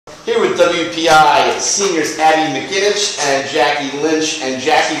Here with WPI seniors Abbie McIninch and Jackie Lynch. And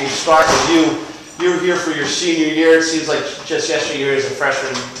Jackie, we'll start with you. You're here for your senior year. It seems like just yesterday as a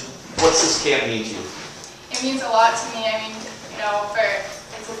freshman. What's this camp mean to you? It means a lot to me. I mean,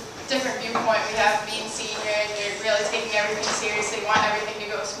 it's a different viewpoint we have being seniors. You're really taking everything seriously, want everything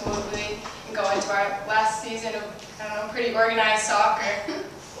to go smoothly, and go into our last season of, pretty organized soccer.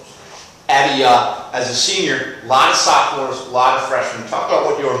 Abbie, as a senior, a lot of sophomores, a lot of freshmen. Talk about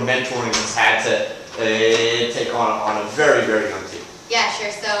what your mentoring has had to take on a very, very young team. Yeah, sure.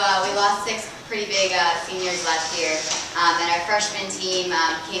 So we lost 6 pretty big seniors last year, and our freshman team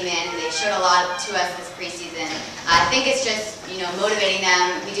came in and they showed a lot to us this preseason. I think it's just motivating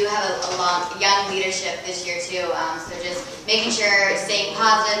them. We do have a young leadership this year too, so just making sure, staying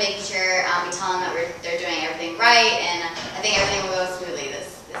positive, making sure we tell them that they're doing everything right, and I think everything will go smoothly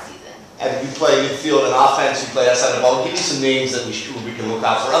this season. And you play midfield and offense, you play outside the ball. Give me some names that we can look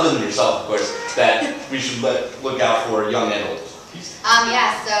out for, other than yourself, of course, that we should look out for, young and old.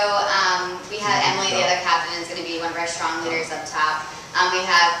 We have Emily, the other captain, is going to be one of our strong leaders up top. We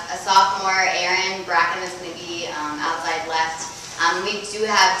have a sophomore, Aaron Bracken, is going to be outside left. We do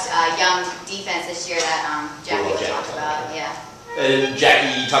have young defense this year that Jackie will talk about. Yeah. And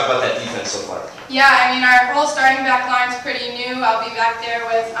Jackie, you talk about that defense so far. Yeah, I mean, our whole starting back line is pretty new. I'll be back there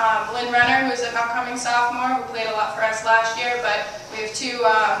with Lynn Renner, who's an upcoming sophomore, who played a lot for us last year, but we have 2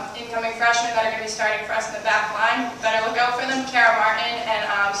 incoming freshmen that are going to be starting for us in the back line. Better look out for them, Kara Martin and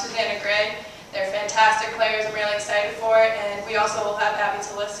Susanna Gray. They're fantastic players. I'm really excited for it. And we also will have Abbie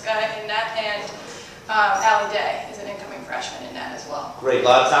in net, and Allie Day is an incoming freshman in net as well. Great, a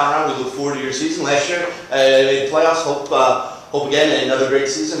lot of talent around. We look forward to your season. Last year, playoffs. Hope again another great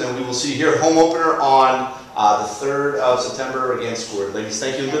season, and we will see you here home opener on the 3rd of September against Ford. Ladies,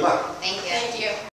 thank you and good luck. Thank you. Thank you.